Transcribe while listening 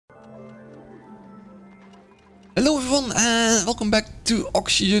Hello everyone and welcome back to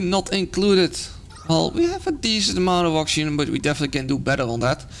Oxygen Not Included. Well, we have a decent amount of oxygen, but we definitely can do better on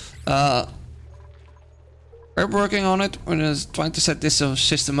that. We're working on it. We're just trying to set this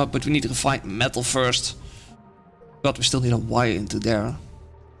system up, but we need to find metal first. But we still need a wire into there.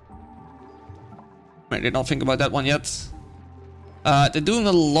 I did not think about that one yet. They're doing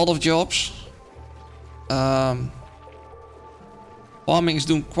a lot of jobs. Farming is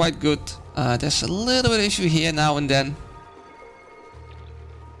doing quite good. There's a little bit of issue here now and then.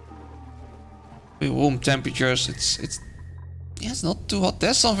 Room temperatures, it's not too hot.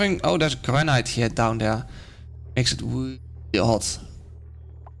 There's something. Oh, there's granite here down there. Makes it really hot.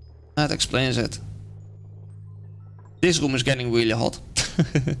 That explains it. This room is getting really hot.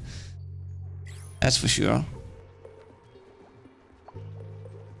 That's for sure.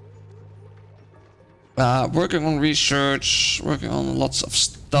 Working on research, working on lots of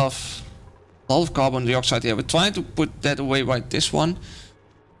stuff. A lot of carbon dioxide here. We're trying to put that away right this one.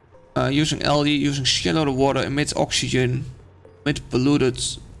 Using algae, using shitload of water, emits oxygen, emits polluted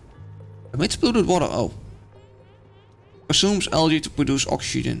water. Oh, consumes algae to produce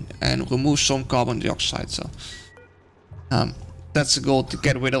oxygen and removes some carbon dioxide. So that's the goal, to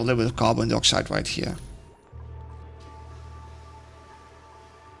get rid of a little bit of carbon dioxide right here.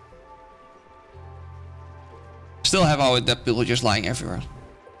 Still have our dead people just lying everywhere.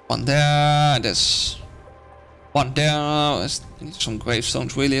 One there, there's one there. I need some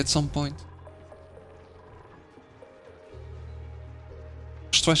gravestones really at some point.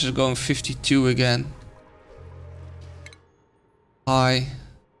 Stress is going 52 again. High.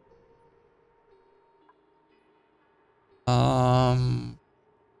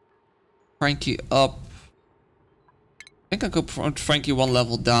 Frankie up. I think I could put Frankie one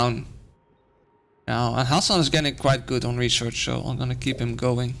level down. Now, and Hassan is getting quite good on research, so I'm gonna keep him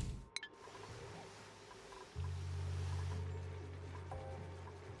going.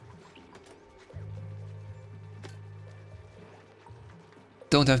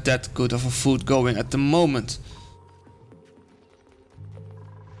 Don't have that good of a food going at the moment.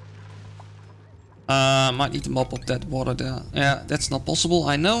 Might need to mop up that water there. Yeah, that's not possible,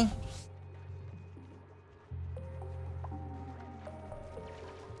 I know.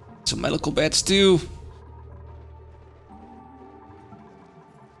 Some medical beds too.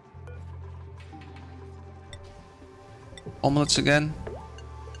 Omelets again.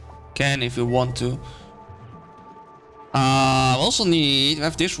 Can if you want to. We also need, we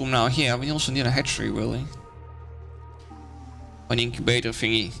have this room now here. We also need a hatchery really. An incubator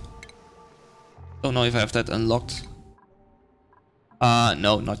thingy. Don't know if I have that unlocked.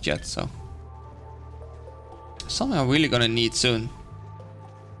 No, not yet, so. Something I'm really gonna need soon.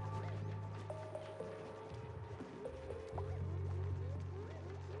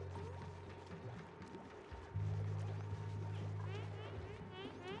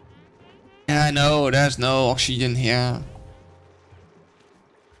 Yeah, I know, there's no oxygen here.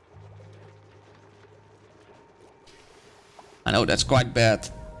 I know, that's quite bad.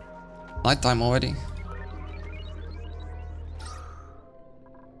 Nighttime already.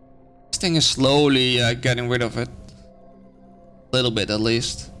 This thing is slowly getting rid of it. A little bit at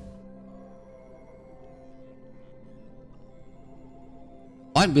least.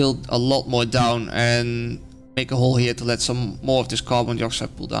 Might build a lot more down and make a hole here to let some more of this carbon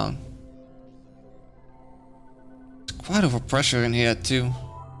dioxide pull down. It's quite overpressure in here too.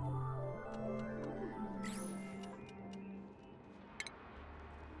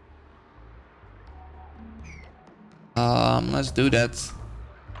 Let's do that.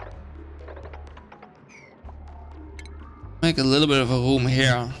 Make a little bit of a room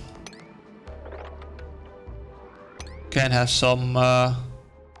here. Can have some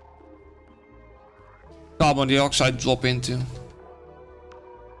carbon dioxide drop into.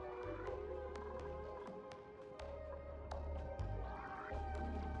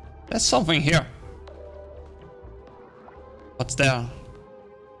 There's something here. What's there?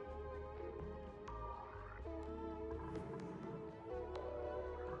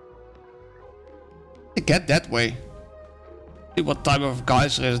 Get that way. See what type of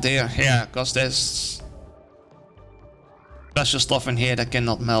geyser is there. Yeah, because there's special stuff in here that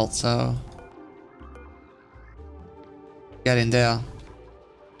cannot melt, so get in there.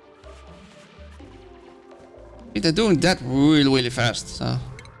 They're doing that really fast, so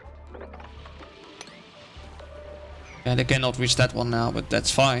yeah, they cannot reach that one now, but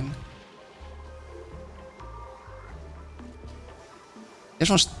that's fine. This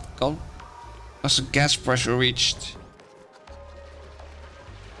one's gone. What's the gas pressure reached?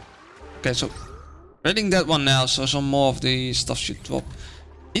 Okay, so reading that one now, so some more of the stuff should drop.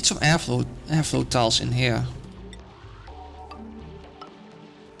 Need some airflow tiles in here.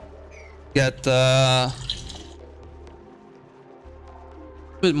 get a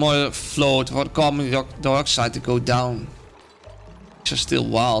bit more flow for the carbon dioxide to go down. Which are still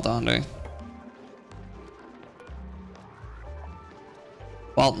wild, aren't they?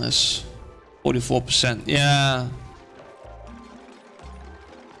 Wildness, 44%. Yeah.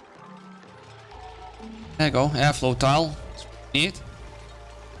 There you go, airflow tile. That's what we need.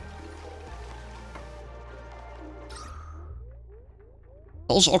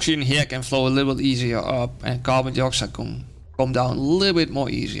 Also, oxygen here can flow a little bit easier up, and carbon dioxide can come down a little bit more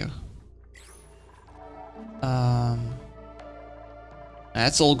easier.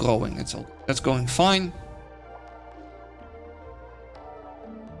 That's all growing. That's going fine.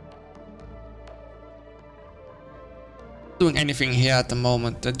 Doing anything here at the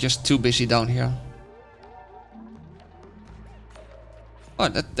moment. They're just too busy down here. Oh,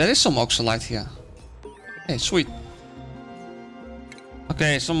 that is some oxalite here. Hey, sweet.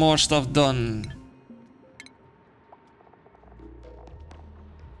 Okay, some more stuff done.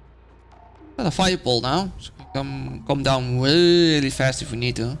 Got a fire pole now, so we can come down really fast if we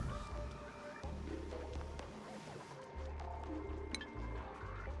need to.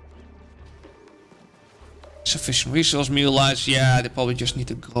 Sufficient resource meal lights. Yeah, they probably just need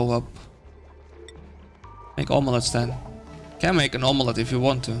to grow up. Make omelets then. Can make an omelet if you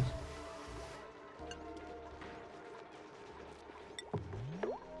want to.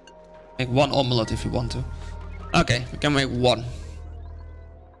 Make one omelette if you want to. Okay, we can make one.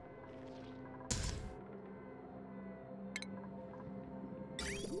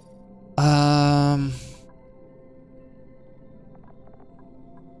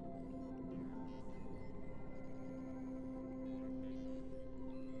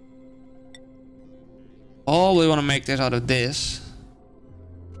 Oh, we want to make this out of this.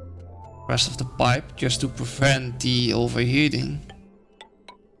 Rest of the pipe, just to prevent the overheating.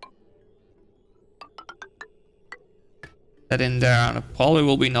 That in there, and there probably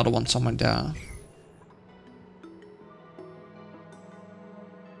will be another one somewhere there.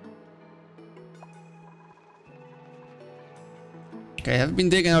 Okay, I've been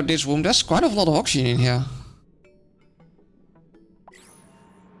digging out this room. There's quite a lot of oxygen in here.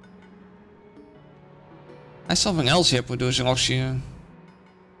 There's something else here producing oxygen.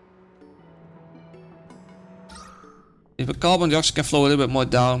 If the carbon dioxide can flow a little bit more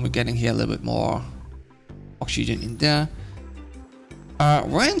down, we're getting here a little bit more oxygen in there.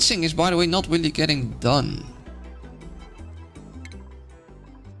 Ranching is, by the way, not really getting done.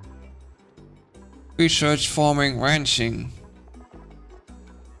 Research, farming, ranching.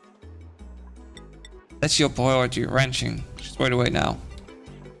 That's your priority, ranching. Straight away now.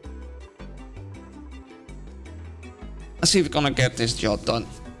 Let's see if we're gonna get this job done.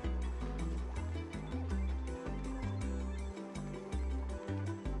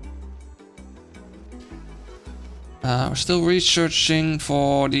 We're still researching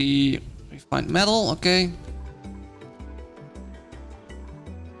for the refined metal, okay.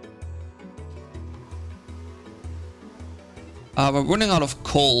 We're running out of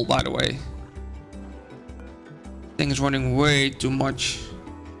coal, by the way. Thing is running way too much.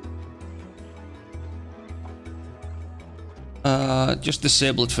 Just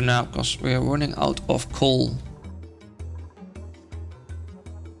disable it for now, because we are running out of coal.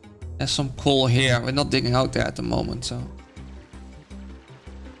 There's some coal here. We're not digging out there at the moment, so.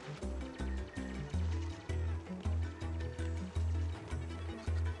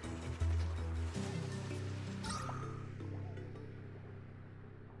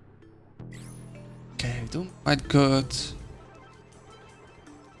 Okay, we're doing quite good.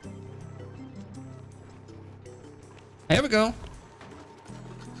 Here we go.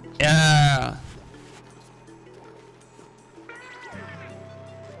 Yeah.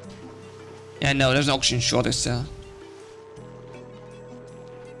 Yeah, no, there's an oxygen shortage there.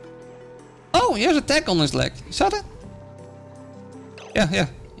 Oh, he has a tag on his leg. You saw that? Yeah, he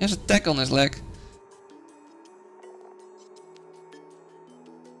has a tag on his leg.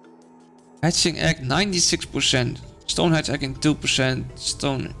 Hatching egg 96%. Stone hatch egg in 2%.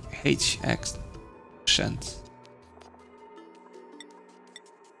 Stone hatch egg %.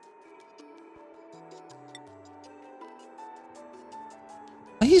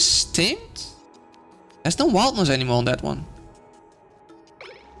 He's tamed? There's no wildness anymore on that one.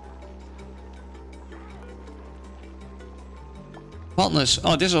 Wildness.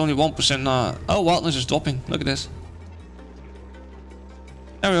 Oh, this is only 1% now. Oh, wildness is dropping. Look at this.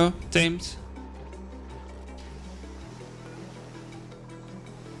 There we go. Tamed.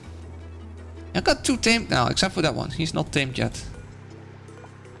 I got 2 tamed now, except for that one. He's not tamed yet.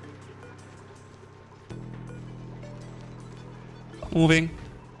 Moving.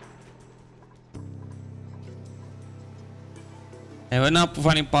 And we're now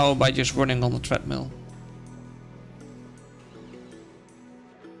providing power by just running on the treadmill.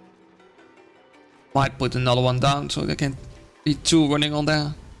 Might put another one down so there can be 2 running on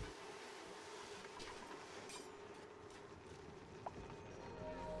there.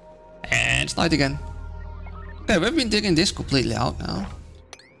 And it's night again. Okay, we've been digging this completely out now.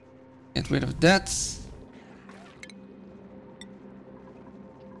 Get rid of that.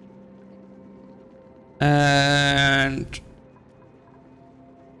 And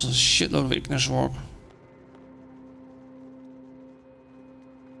a shitload of igneous rock.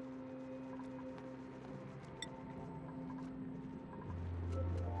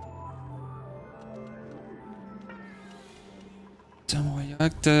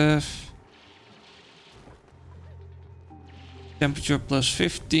 Thermoreactive. Temperature plus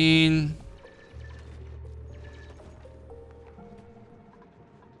 15.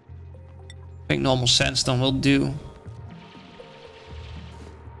 I think normal sandstone will do.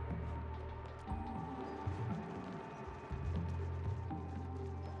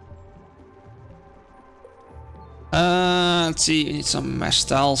 Let's see, you need some mesh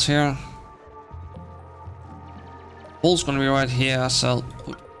tiles here. Hole's gonna be right here, so I'll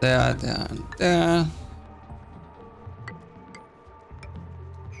put there, there, and there.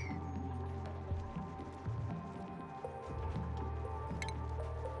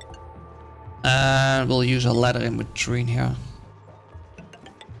 And we'll use a ladder in between here.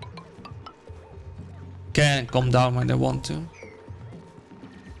 Can come down when they want to.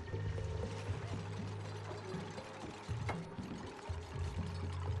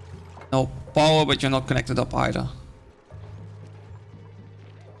 No power, but you're not connected up either.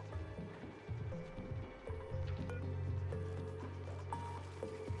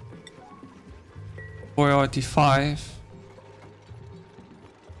 Priority 5.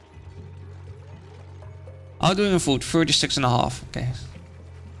 I'm doing food, 36.5. Okay.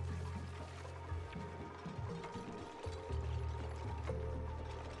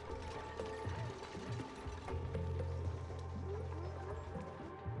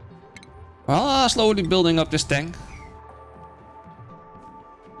 Well, slowly building up this tank.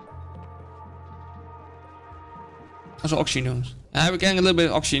 Also oxygen news. We're getting a little bit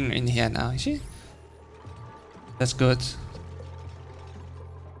of oxygen in here now, you see? That's good.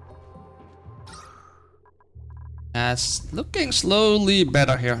 It's looking slowly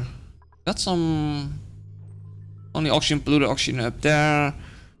better here. Got some only oxygen, polluted oxygen up there.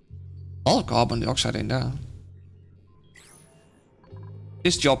 All of carbon dioxide in there.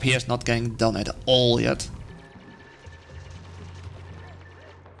 This job here is not getting done at all yet.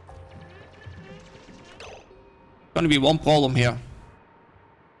 Gonna be one problem here.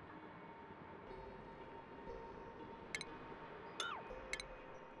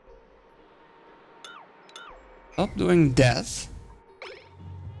 Stop doing that.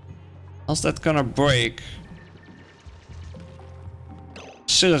 Else that's gonna break.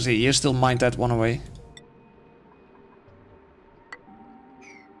 Seriously, you still mind that one away.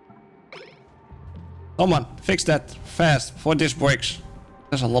 Come on, fix that fast before this breaks.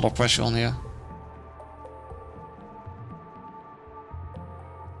 There's a lot of pressure on here.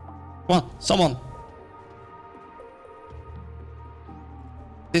 Come on, someone.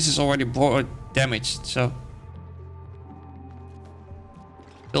 This is already damaged, so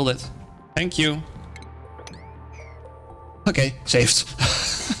build it. Thank you. Okay, saved.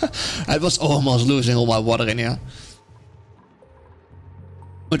 I was almost losing all my water in here.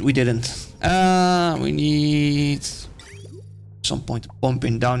 But we didn't. We need some point to pump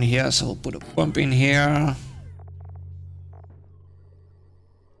in down here, so we'll put a pump in here.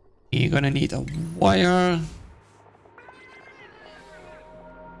 You're gonna need a wire.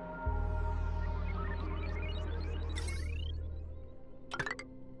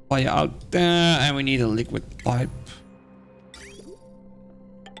 Wire out there, and we need a liquid pipe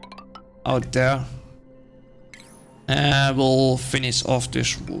out there. And we'll finish off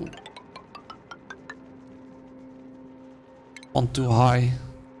this wood. One too high.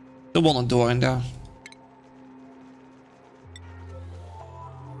 Still want a door in there.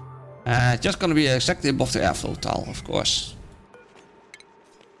 Just gonna be exactly above the airflow tile, of course.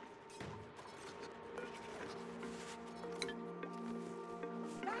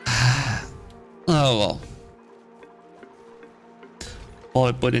 Oh well.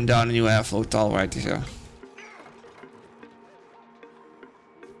 I'll put in down a new airflow tile right here.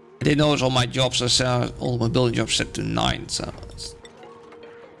 I didn't notice all my jobs are all my building jobs set to 9, so it's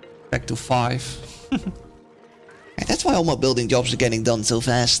back to 5. And that's why all my building jobs are getting done so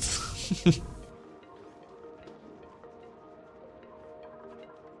fast.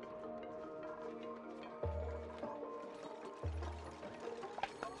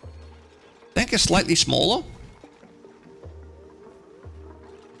 tank is slightly smaller.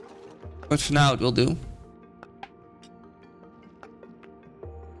 But for now it will do.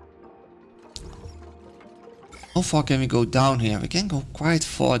 How far can we go down here? We can go quite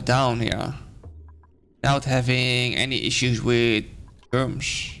far down here. Without having any issues with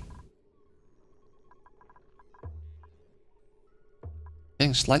germs.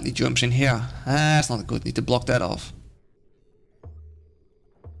 Getting slightly germs in here. That's not good. Need to block that off.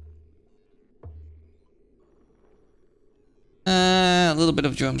 A little bit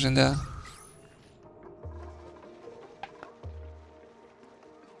of germs in there.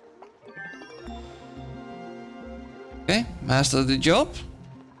 Okay, master the job.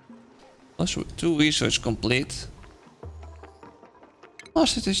 Plus 2 research complete.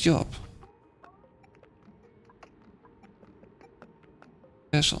 Master this job.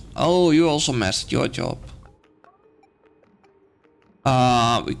 Yes. Oh, you also mastered your job.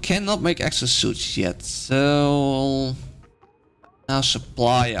 We cannot make extra suits yet, so now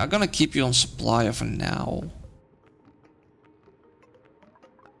supplier. I'm gonna keep you on supplier for now.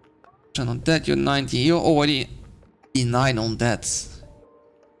 And on that, you're 90. You're already 9 on that.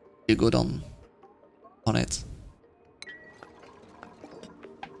 You're good on it.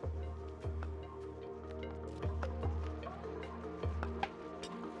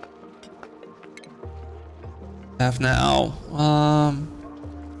 Have now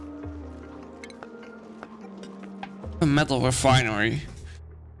a metal refinery.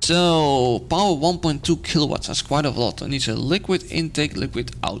 So power 1.2 kilowatts. That's quite a lot. It needs a liquid intake,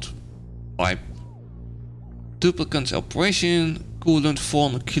 liquid out pipe. Duplicate operation, coolant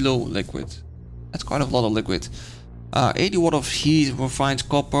 400 kilo liquid. That's quite a lot of liquid. 80 watt of heat, refined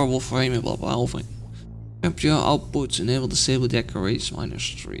copper, wolfram, blah blah blah. Temperature outputs, enable disable decorates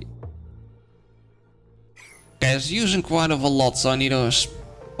 -3. Okay, it's using quite a lot, so I need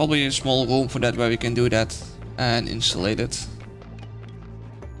probably a small room for that where we can do that and insulate it.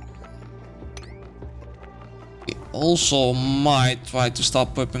 We also might try to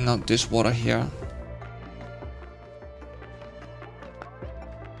start pumping out this water here.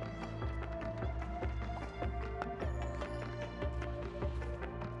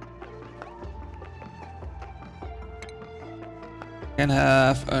 Can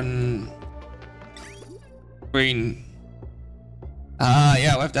have an green.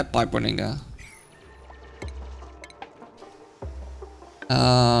 Yeah, we have that pipe running there.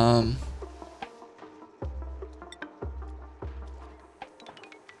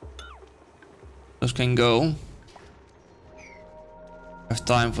 Those can go. Have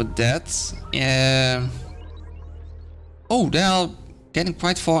time for that. Oh, they are getting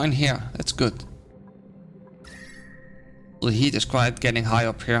quite far in here. That's good. The heat is quite getting high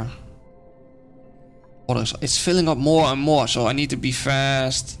up here. It's filling up more and more, so I need to be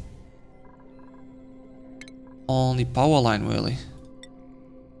fast on the power line, really.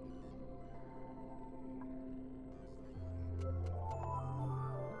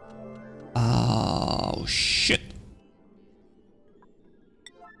 Oh shit.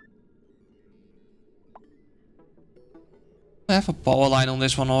 I have a power line on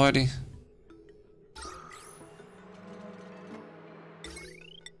this one already.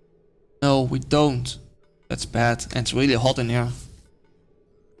 No, we don't. That's bad, and it's really hot in here.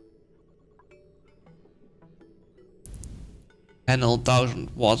 Handle 1000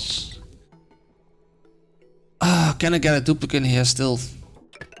 watts. Can I get a duplicate here still?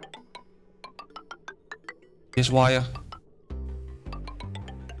 This wire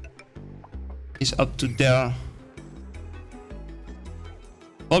is up to there.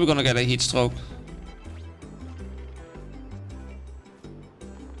 Probably gonna get a heat stroke.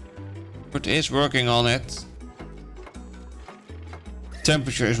 But it is working on it.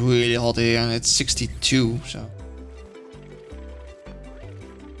 Temperature is really hot here and it's 62, so.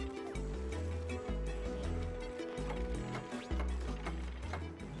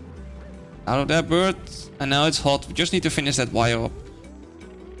 Out of that bird, and now it's hot. We just need to finish that wire up.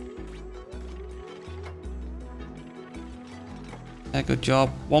 Yeah, good job.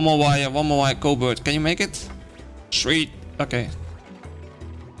 One more wire, go bird. Can you make it? Sweet, okay.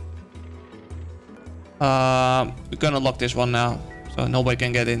 We're gonna lock this one now, so nobody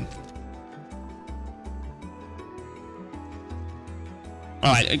can get in.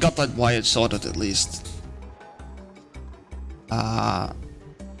 Alright, I got that wire sorted at least.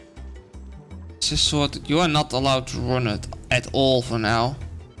 This is sorted. You are not allowed to run it at all for now.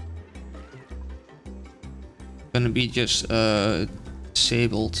 Gonna be just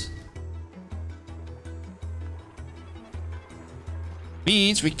disabled.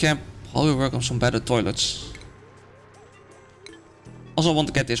 Means we can probably work on some better toilets. Also want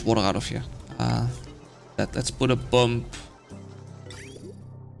to get this water out of here. Let's put a pump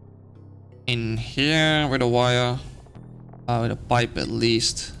in here with a wire, with a pipe at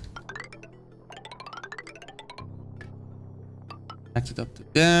least. Connected up to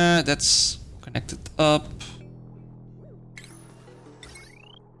there. That's connected up.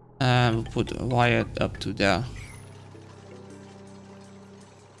 And we'll put a wire up to there.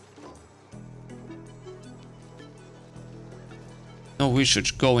 No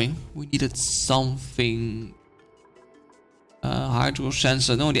research going. We needed something. Hydro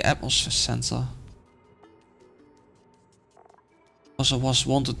sensor. No, the atmosphere sensor. Also was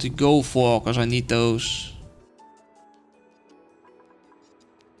wanted to go for because I need those.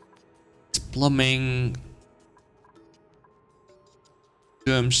 It's plumbing.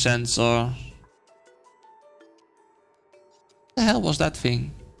 Germ sensor. What the hell was that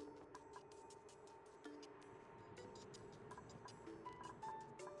thing?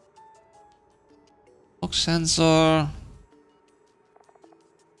 Lock sensor.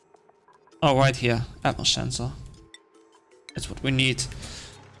 Oh, right here. Atmosphere sensor. That's what we need.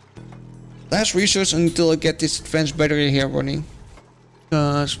 Last research until I get this advanced battery here running.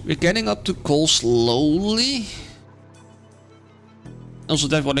 Because we're getting up to coal slowly. Also,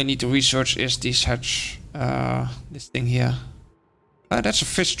 that's what I need to research is this hatch. This thing here. That's a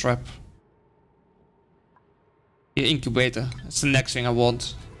fish trap. The incubator. That's the next thing I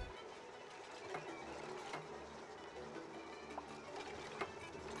want.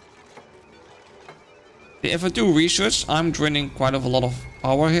 If I do research, I'm draining quite a lot of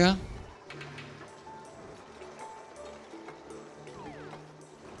power here.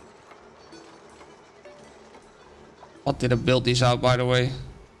 What did I build these out, by the way?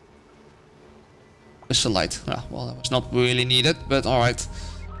 Just a light. Ah, well, that was not really needed, but alright.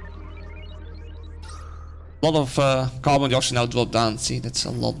 A lot of carbon dioxide now dropped down. See, that's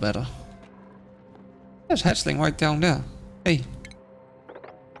a lot better. There's hatchling right down there. Hey.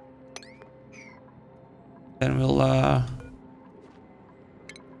 Then we'll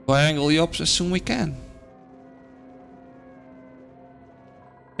triangle the ops as soon as we can.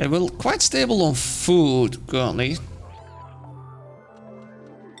 Yeah, we're quite stable on food currently.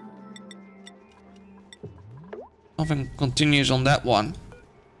 Nothing continues on that one.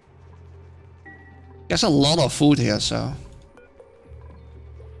 There's a lot of food here, so.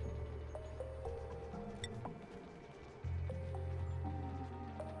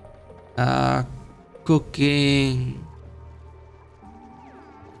 Cooking.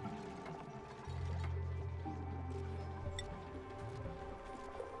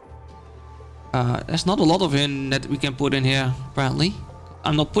 There's not a lot of it that we can put in here, apparently.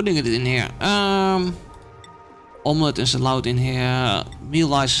 I'm not putting it in here. Omelette is allowed in here.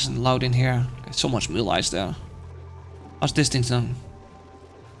 Meal ice is allowed in here. There's so much meal ice there. How's this thing done?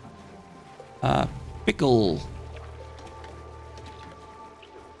 Pickle.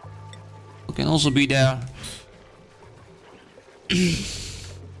 Can also be there.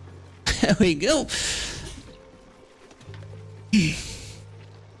 There we go.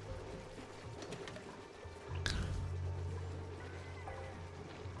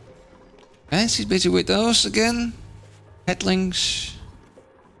 And he's busy with those again. Headlings.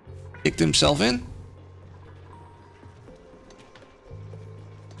 Kicked himself in.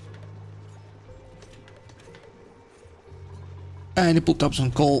 And he picked up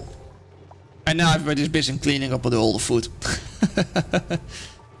some coal. And now everybody's busy cleaning up all the food.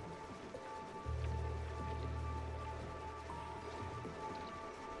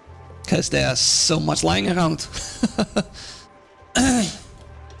 Because there's so much lying around.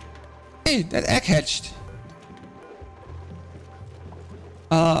 Hey, that egg hatched.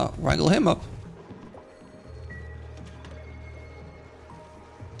 Wrangle him up.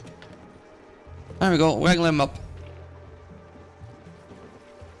 There we go, wrangle him up.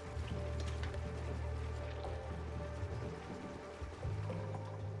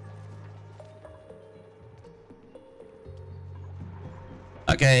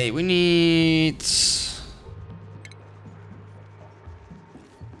 Okay, we need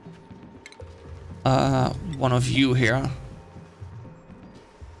one of you here.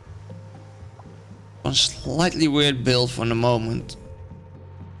 One slightly weird build for the moment.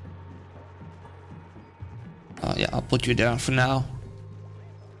 Yeah, I'll put you there for now.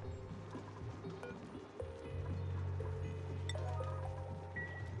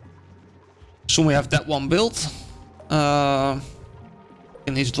 Soon we have that one built.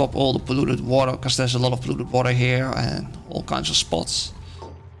 Can need to drop all the polluted water because there's a lot of polluted water here and all kinds of spots.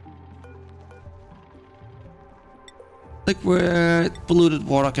 Liquid polluted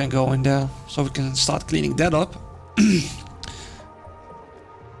water can go in there, so we can start cleaning that up.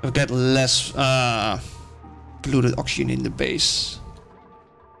 We'll get less polluted oxygen in the base.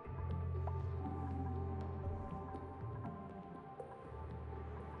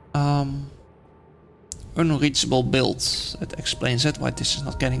 Unreachable build. That explains it, why this is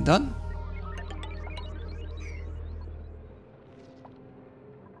not getting done.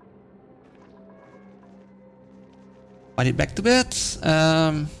 I need back to bed.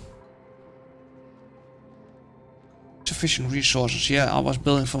 Sufficient resources. Yeah, I was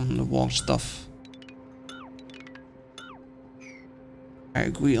building from the wrong stuff. I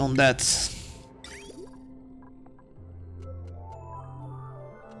agree on that.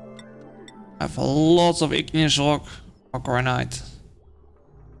 I have lots of igneous rock or granite.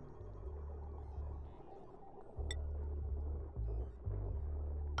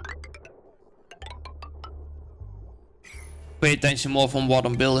 Pay attention more from what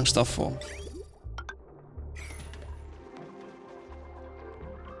I'm building stuff for.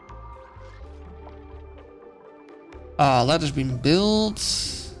 Ladder's been built.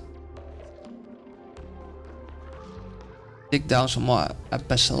 Dig down some more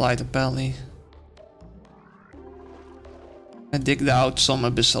abyssalite apparently. And dig out some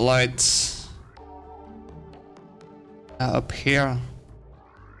abyssalite up here.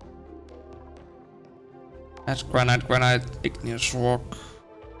 That's granite, igneous rock.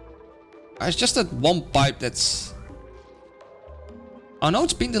 It's just that one pipe that's... Oh no,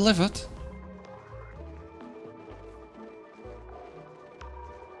 it's been delivered.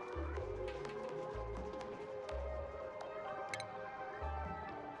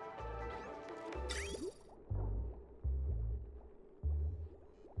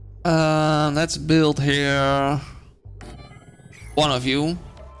 Let's build here one of you.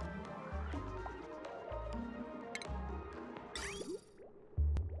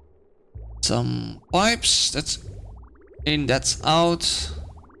 Some pipes, that's in, that's out.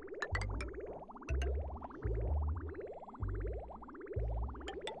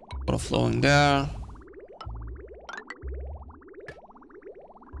 Water flowing there.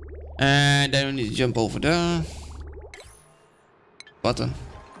 And then we need to jump over there. Button.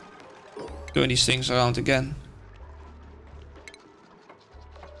 Doing these things around again.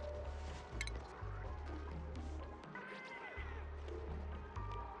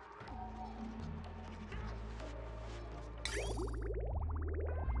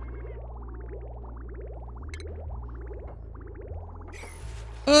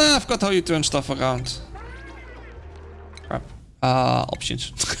 I forgot how you turn stuff around. Crap.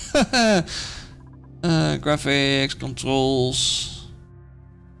 Options. Graphics, controls.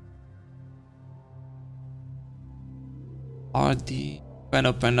 RD, pen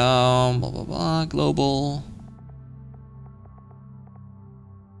up and down, blah blah blah, global.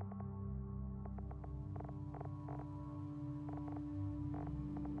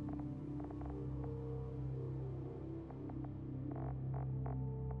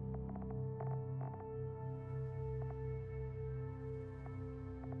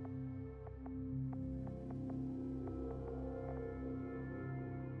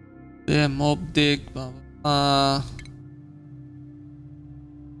 Yeah, mob dig, blah blah.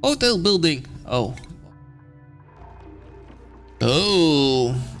 Hotel building. Oh.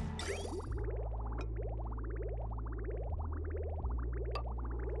 Oh.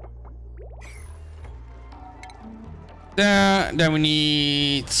 There we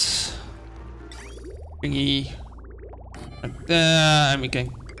need thingy. There, and we can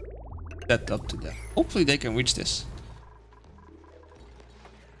get that up to there. Hopefully they can reach this.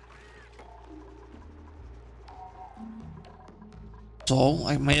 So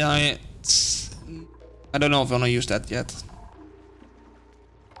I don't know if I want to use that yet.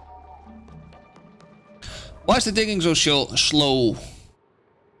 Why is the digging so slow?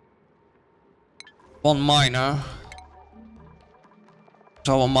 One miner.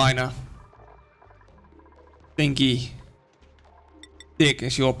 So a miner. Thingy. Dig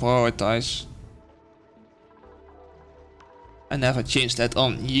is your prioritize. I never changed that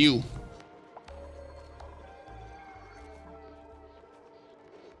on you.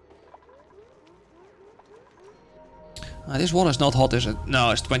 This water is not hot, is it?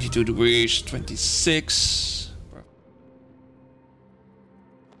 No, it's 22 degrees, 26.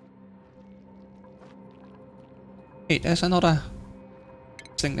 Hey, there's another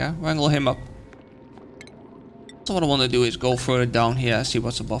thing there. Wrangle him up. So what I want to do is go further down here, see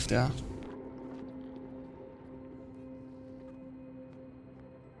what's above there.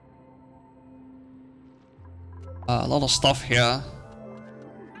 A lot of stuff here.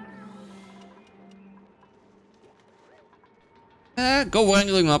 Go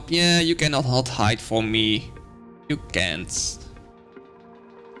wrangling up. Yeah, you cannot hide from me. You can't.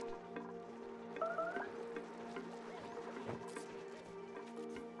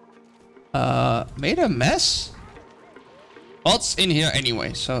 Made a mess? Well, it's in here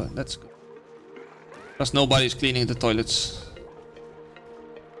anyway, so that's good. Because nobody's cleaning the toilets.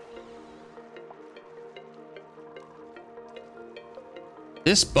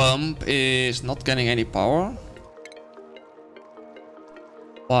 This pump is not getting any power.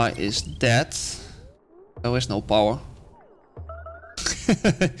 Why is that? There is no power.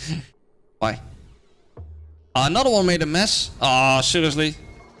 Why? Another one made a mess. Ah, seriously?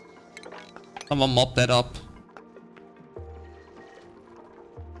 Someone mop that up.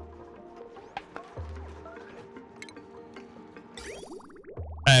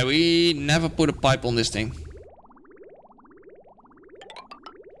 We never put a pipe on this thing.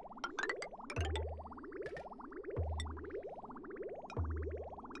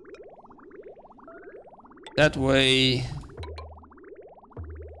 That way.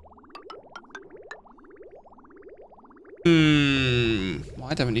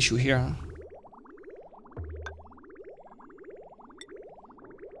 Might have an issue here.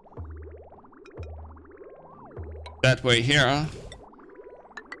 That way here.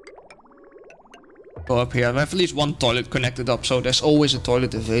 Go up here. I have at least one toilet connected up, so there's always a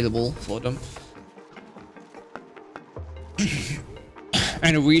toilet available for them.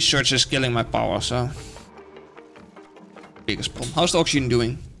 And the research is killing my power, so. Biggest problem. How's the oxygen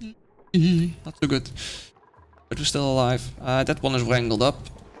doing? Not so good. But we're still alive. That one is wrangled up.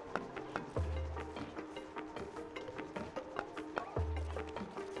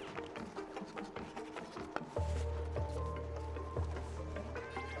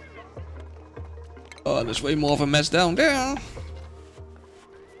 Oh, there's way more of a mess down there.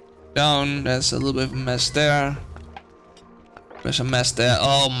 Down, there's a little bit of a mess there. There's a mess there.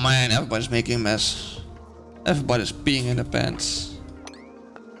 Oh man, everybody's making a mess. Everybody's peeing in their pants.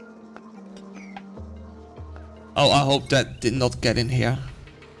 Oh, I hope that did not get in here.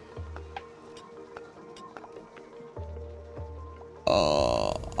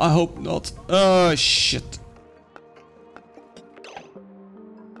 Oh, I hope not. Oh, shit.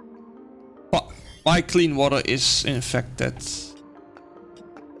 My clean water is infected.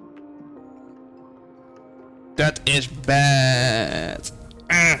 That is bad.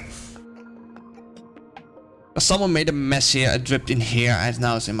 Someone made a mess here, it dripped in here, and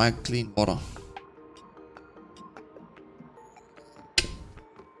now it's in my clean water.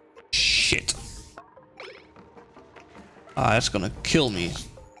 Shit. Ah, that's gonna kill me.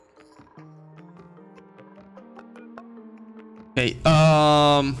 Okay,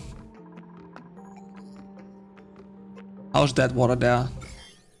 how's that water there?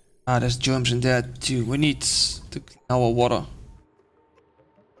 Ah, there's germs in there too. We need to clean our water.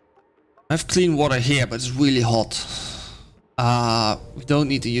 I have clean water here, but it's really hot. We don't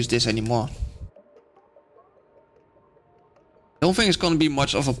need to use this anymore. I don't think it's gonna be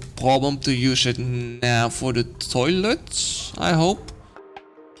much of a problem to use it now for the toilets, I hope.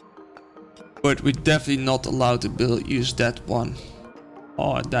 But we're definitely not allowed to use that one.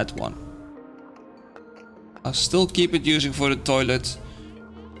 Or that one. I'll still keep it using for the toilet.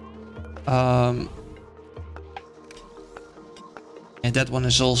 And that one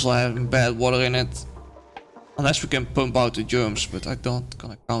is also having bad water in it. Unless we can pump out the germs, but I don't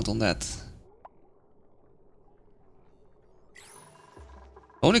gonna count on that.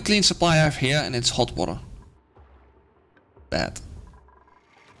 Only clean supply I have here, and it's hot water. Bad.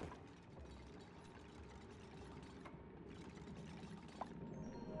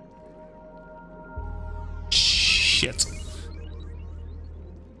 Shit.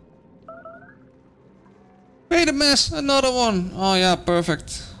 Made a mess, another one. Oh yeah,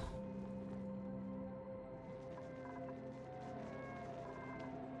 perfect.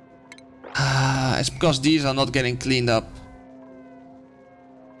 It's because these are not getting cleaned up.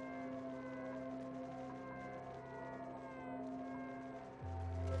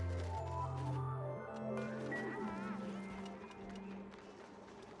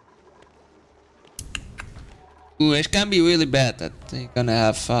 Ooh, it can be really bad that you're gonna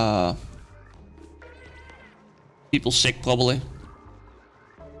have people sick probably.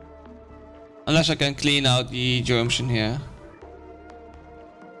 Unless I can clean out the germs in here.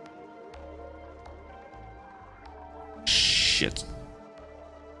 Shit.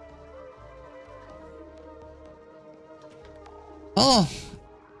 Oh,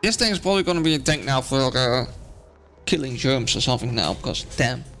 this thing is probably gonna be a tank now for killing germs or something now, because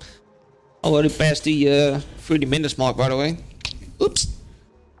damn. I already passed the 30 minutes mark, by the way. Oops.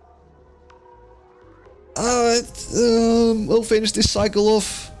 Alright, we'll finish this cycle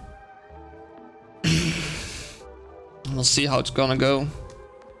off. We'll see how it's gonna go.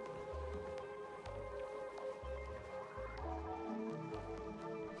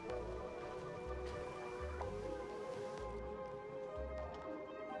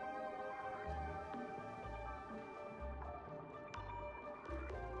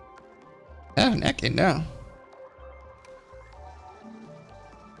 have an egg in there.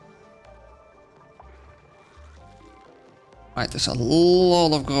 Right, there's a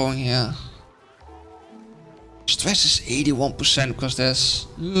lot of growing here. Stress is 81% because there's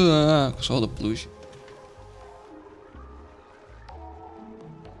because all the pollution.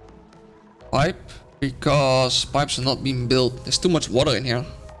 Pipe, because pipes are not being built. There's too much water in here.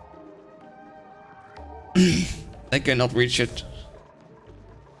 They cannot reach it.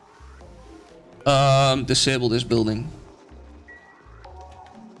 Disable this building.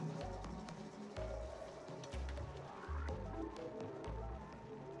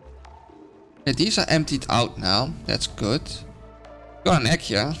 Okay, these are emptied out now. That's good. Got an egg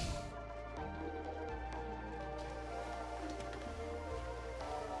here.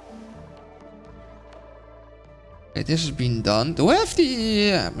 Okay, this has been done. Do I have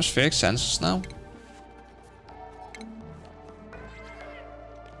the atmospheric sensors now?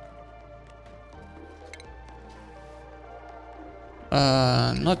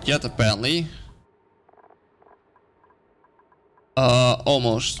 Not yet apparently.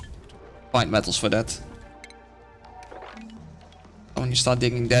 Almost. Find metals for that. When you start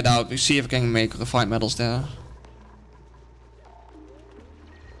digging that out, we see if we can make refined metals there.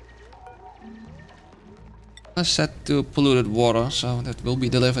 Let's set to polluted water, so that will be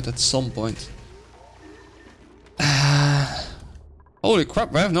delivered at some point. Holy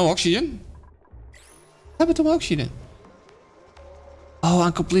crap, we have no oxygen. What happened to my oxygen? Oh,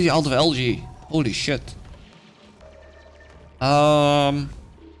 I'm completely out of algae. Holy shit.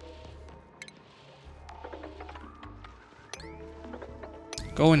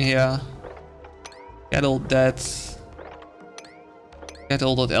 Go in here. Get all that. Get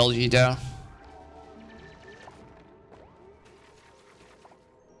all that algae there.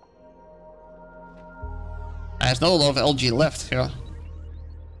 There's not a lot of algae left here.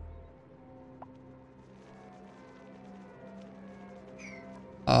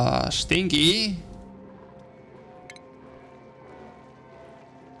 Stinky.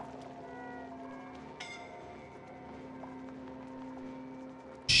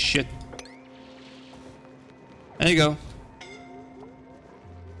 Shit. There you go.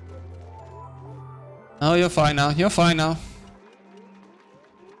 Oh, you're fine now. You're fine now.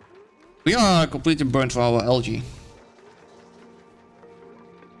 We are completely burnt for our algae.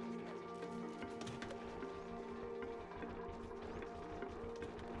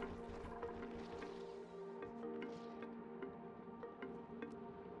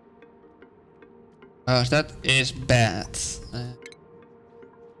 That is bad.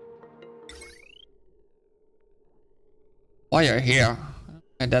 Wire here.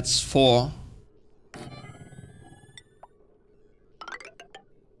 And that's 4.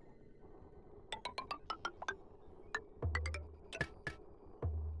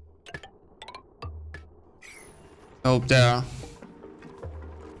 Hope there.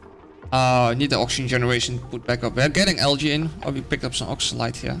 I need the oxygen generation put back up. We're getting algae in. Oh, we picked up some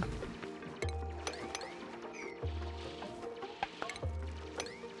oxalite here.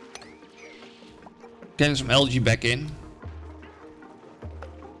 Getting some algae back in.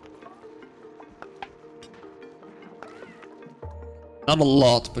 Not a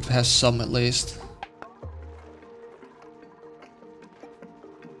lot, but it has some at least.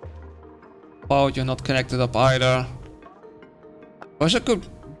 Oh, you're not connected up either. I wish I could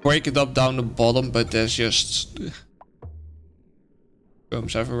break it up down the bottom, but there's just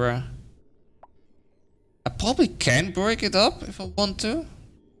germs everywhere. I probably can break it up if I want to.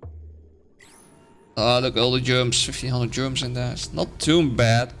 Look, all the germs, 1500 germs in there. It's not too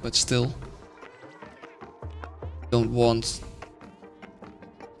bad, but still. Don't want.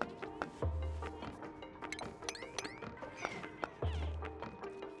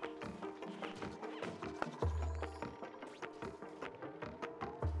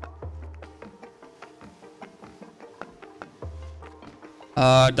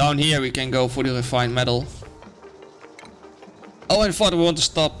 Down here we can go for the refined metal. Oh, I thought we want to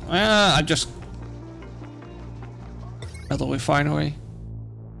stop. I just... Metal refinery.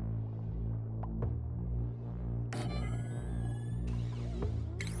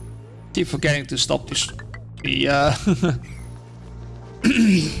 Keep forgetting to stop this.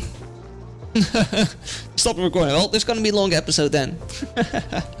 Stop the recording. Well, this is gonna be a long episode then.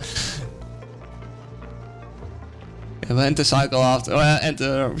 We'll end the cycle after, end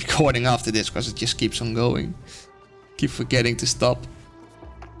the recording after this, because it just keeps on going. Keep forgetting to stop.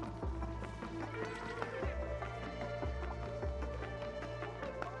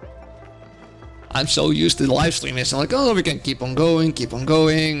 I'm so used to the live stream, it's like, oh, we can keep on going,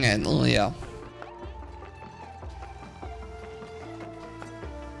 and oh yeah.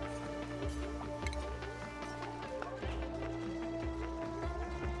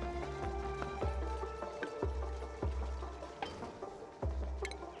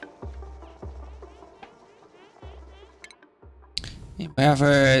 We have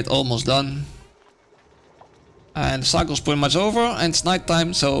it almost done. And the cycle's pretty much over and it's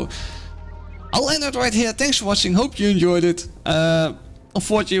nighttime, so I'll end it right here. Thanks for watching, hope you enjoyed it.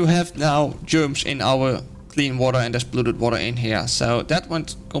 Unfortunately we have now germs in our clean water and there's polluted water in here, so that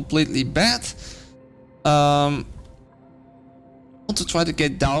went completely bad. Want to try to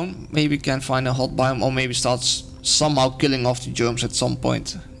get down, maybe can find a hot biome or maybe start somehow killing off the germs at some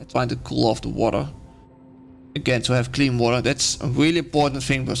point and trying to cool off the water. Again, to have clean water, that's a really important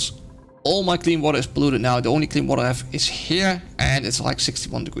thing because all my clean water is polluted now. The only clean water I have is here and it's like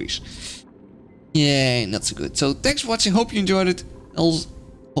 61 degrees. Yeah, not so good. So thanks for watching, hope you enjoyed it. I'll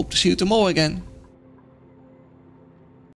hope to see you tomorrow again.